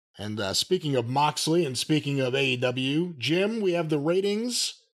And speaking of Moxley and speaking of AEW, Jim, we have the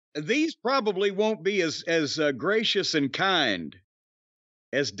ratings. These probably won't be as gracious and kind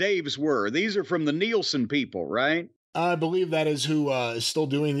as Dave's were. These are from the Nielsen people, right? I believe that is who is still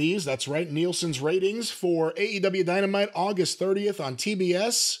doing these. That's right. Nielsen's ratings for AEW Dynamite August 30th on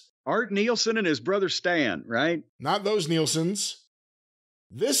TBS. Art Nielsen and his brother Stan, right? Not those Nielsens.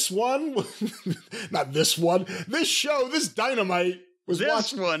 This one, not this one. This show, this Dynamite was this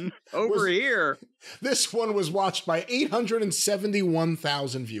watched. One over here. This one was watched by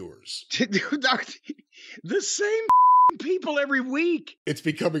 871,000 viewers. The same people every week. It's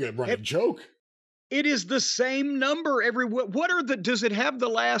becoming a running joke. It is the same number every. What are the? Does it have the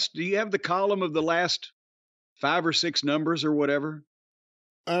last? Do you have the column of the last 5 or 6 numbers or whatever?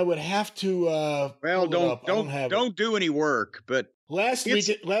 I would have to. Well, don't do any work. But last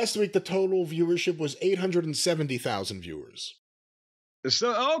week, the total viewership was 870,000 viewers.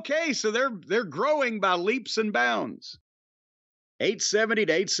 So okay, so they're growing by leaps and bounds. 870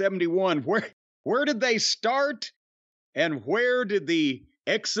 to 871. Where did they start, and where did the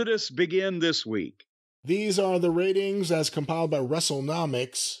exodus begin this week? These are the ratings as compiled by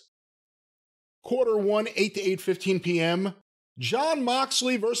WrestleNomics. Quarter 1, 8 to 8:15 p.m. Jon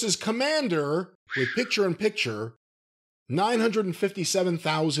Moxley versus Commander with picture-in-picture,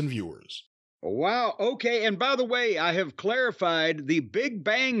 957,000 viewers. Wow. Okay. And by the way, I have clarified the Big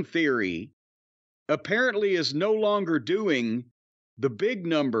Bang Theory apparently is no longer doing the big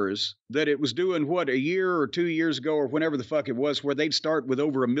numbers that it was doing, a year or 2 years ago or whenever the fuck it was, where they'd start with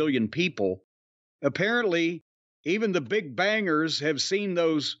over 1 million people. Apparently, even the big bangers have seen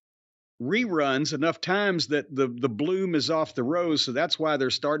those reruns enough times that the bloom is off the rose. So that's why they're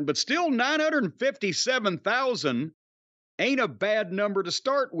starting. But still, 957,000 ain't a bad number to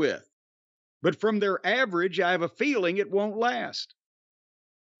start with. But from their average, I have a feeling it won't last.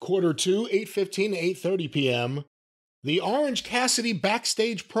 Quarter 2, 8:15 to 8:30 p.m. The Orange Cassidy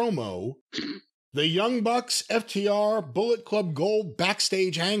backstage promo, the Young Bucks FTR Bullet Club Gold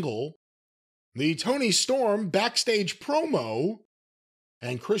backstage angle, the Tony Storm backstage promo,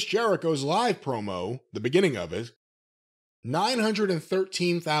 and Chris Jericho's live promo, the beginning of it,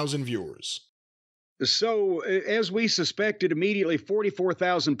 913,000 viewers. So, as we suspected, immediately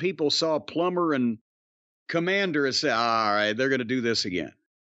 44,000 people saw Plummer and Commander and said, all right, they're going to do this again.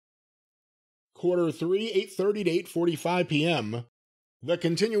 Quarter 3, 8:30 to 8:45 p.m. The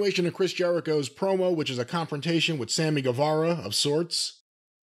continuation of Chris Jericho's promo, which is a confrontation with Sammy Guevara of sorts.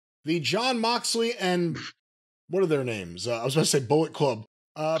 The Jon Moxley and, what are their names? I was about to say Bullet Club.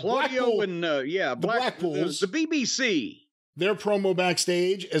 Claudio Blackpool, and, the Blackpools. The BBC. Their promo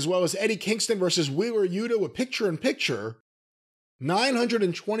backstage, as well as Eddie Kingston versus Wheeler Yuta with picture-in-picture,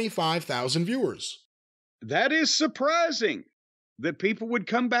 925,000 viewers. That is surprising that people would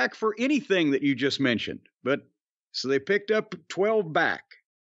come back for anything that you just mentioned. But, so they picked up 12 back.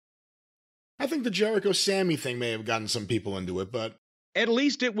 I think the Jericho-Sammy thing may have gotten some people into it, but... At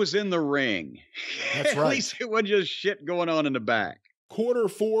least it was in the ring. That's right. At least it wasn't just shit going on in the back. Quarter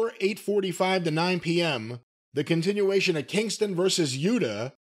 4, 8:45 to 9 p.m., the continuation of Kingston versus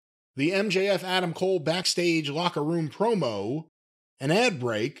Yuta, the MJF Adam Cole backstage locker room promo, an ad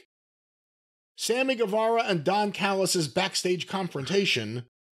break, Sammy Guevara and Don Callis' backstage confrontation,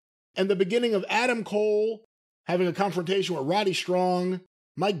 and the beginning of Adam Cole having a confrontation with Roddy Strong,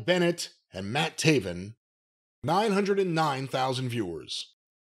 Mike Bennett, and Matt Taven, 909,000 viewers.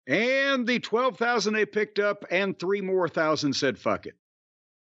 And the 12,000 they picked up and 3 more thousand said fuck it.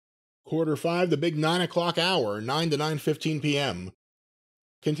 Quarter 5, the big 9 o'clock hour, 9 to 9:15 p.m.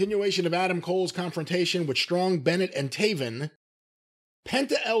 Continuation of Adam Cole's confrontation with Strong, Bennett, and Taven.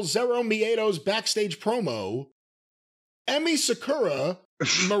 Penta El Zero Mieto's backstage promo. Emi Sakura,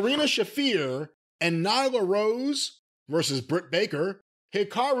 Marina Shafir, and Nyla Rose versus Britt Baker,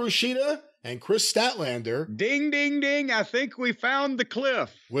 Hikaru Shida, and Chris Statlander. Ding, ding, ding. I think we found the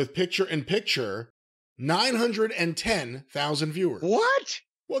cliff. With picture-in-picture, 910,000 viewers. What?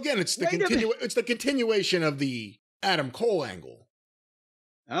 Well, again, it's the continuation of the Adam Cole angle.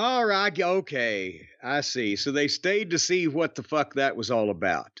 All right, okay, I see. So they stayed to see what the fuck that was all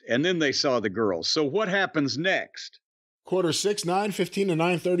about, and then they saw the girls. So what happens next? Quarter 6, 9:15 to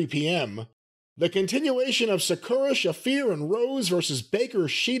 9:30 p.m. The continuation of Sakura, Shafir, and Rose versus Baker,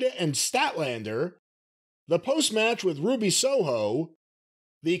 Shida, and Statlander. The post-match with Ruby Soho.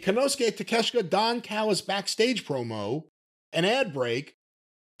 The Konosuke Takeshita Don Callis backstage promo. An ad break.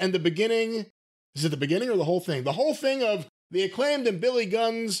 And the beginning, is it the beginning or the whole thing? The whole thing of the Acclaimed and Billy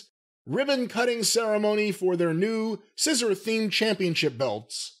Gunn's ribbon-cutting ceremony for their new scissor-themed championship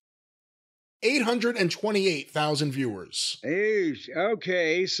belts. 828,000 viewers.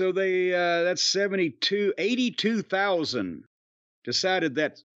 Okay, so that's 82,000 decided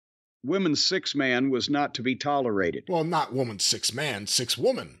that women's six-man was not to be tolerated. Well, not woman's six-man,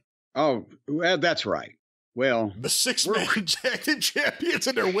 six-woman. Oh, well, that's right. Well, the six-man tag team champions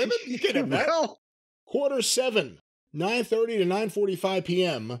and their women? You can't have that. Well, Quarter 7, 9:30 to 9:45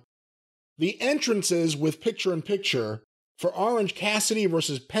 p.m. The entrances with picture-in-picture for Orange Cassidy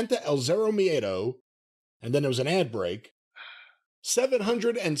versus Penta El Zero Miedo, and then there was an ad break,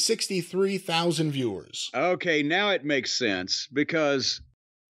 763,000 viewers. Okay, now it makes sense, because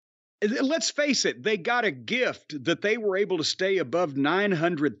let's face it, they got a gift that they were able to stay above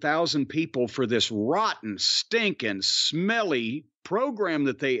 900,000 people for this rotten, stinking, smelly program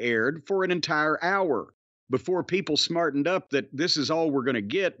that they aired for an entire hour before people smartened up that this is all we're going to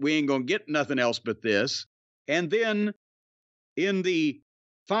get. We ain't going to get nothing else but this. And then in the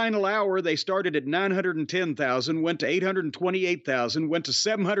final hour, they started at 910,000, went to 828,000, went to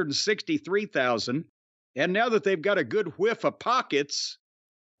 763,000. And now that they've got a good whiff of pockets,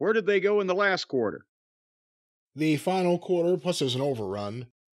 where did they go in the last quarter? The final quarter, plus there's an overrun.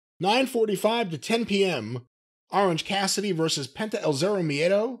 9:45 to 10 p.m., Orange Cassidy versus Penta El Zero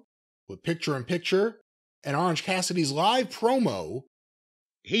Miedo with picture-in-picture, and Orange Cassidy's live promo.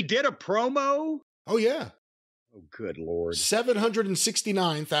 He did a promo? Oh, yeah. Oh, good Lord.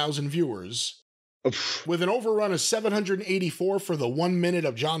 769,000 viewers, with an overrun of 784 for the 1 minute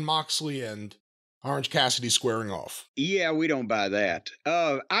of Jon Moxley and Orange Cassidy squaring off. Yeah, we don't buy that.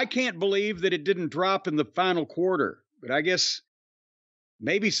 I can't believe that it didn't drop in the final quarter, but I guess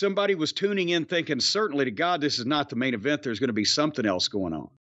maybe somebody was tuning in thinking, certainly to God, this is not the main event. There's going to be something else going on.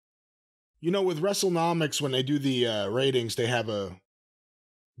 You know, with WrestleNomics, when they do the ratings, they have a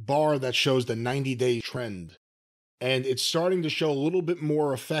bar that shows the 90-day trend. And it's starting to show a little bit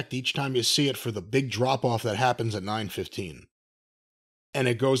more effect each time you see it for the big drop-off that happens at 9:15. And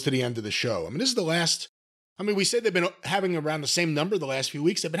it goes to the end of the show. I mean, this is the last... I mean, we said they've been having around the same number the last few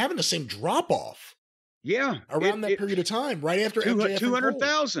weeks. They've been having the same drop-off. Yeah. Around that period of time, right after MJF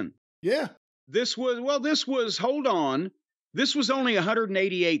 200,000. Yeah. This was, hold on. This was only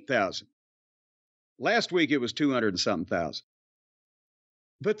 188,000. Last week, it was 200 and something thousand.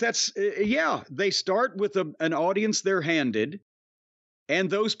 But that's, they start with an audience they're handed, and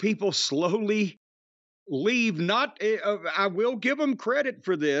those people slowly leave. I will give them credit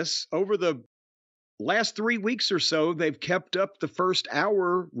for this. Over the last 3 weeks or so, they've kept up the first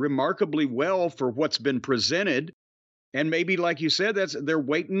hour remarkably well for what's been presented. And maybe, like you said, they're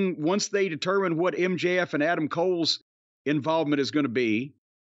waiting. Once they determine what MJF and Adam Cole's involvement is going to be,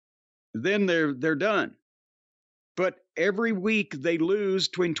 then they're done. But every week they lose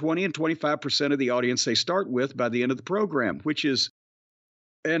between 20 and 25% of the audience they start with by the end of the program, which is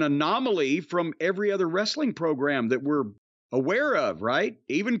an anomaly from every other wrestling program that we're aware of, right?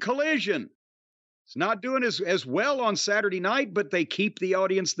 Even Collision. It's not doing as well on Saturday night, but they keep the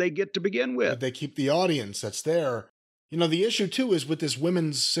audience they get to begin with. They keep the audience that's there. You know, the issue, too, is with this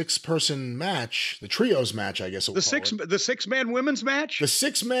women's six-person match, the trios match, I guess the six-man women's match? The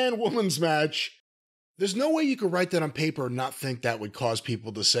six-man women's match. There's no way you could write that on paper and not think that would cause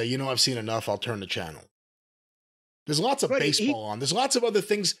people to say, you know, I've seen enough, I'll turn the channel. There's lots of baseball on. There's lots of other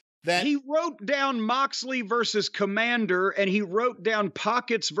things that... He wrote down Moxley versus Commander, and he wrote down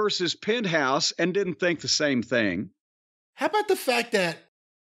Pockets versus Penthouse, and didn't think the same thing. How about the fact that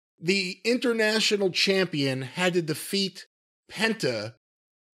the international champion had to defeat Penta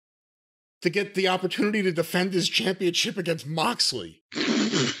to get the opportunity to defend his championship against Moxley?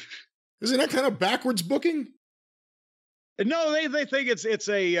 Isn't that kind of backwards booking? No, they think it's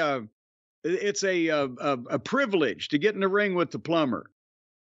a privilege to get in the ring with the plumber,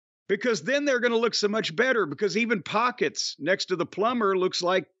 because then they're going to look so much better, because even Pockets next to the plumber looks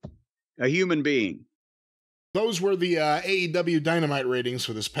like a human being. Those were the AEW Dynamite ratings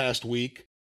for this past week.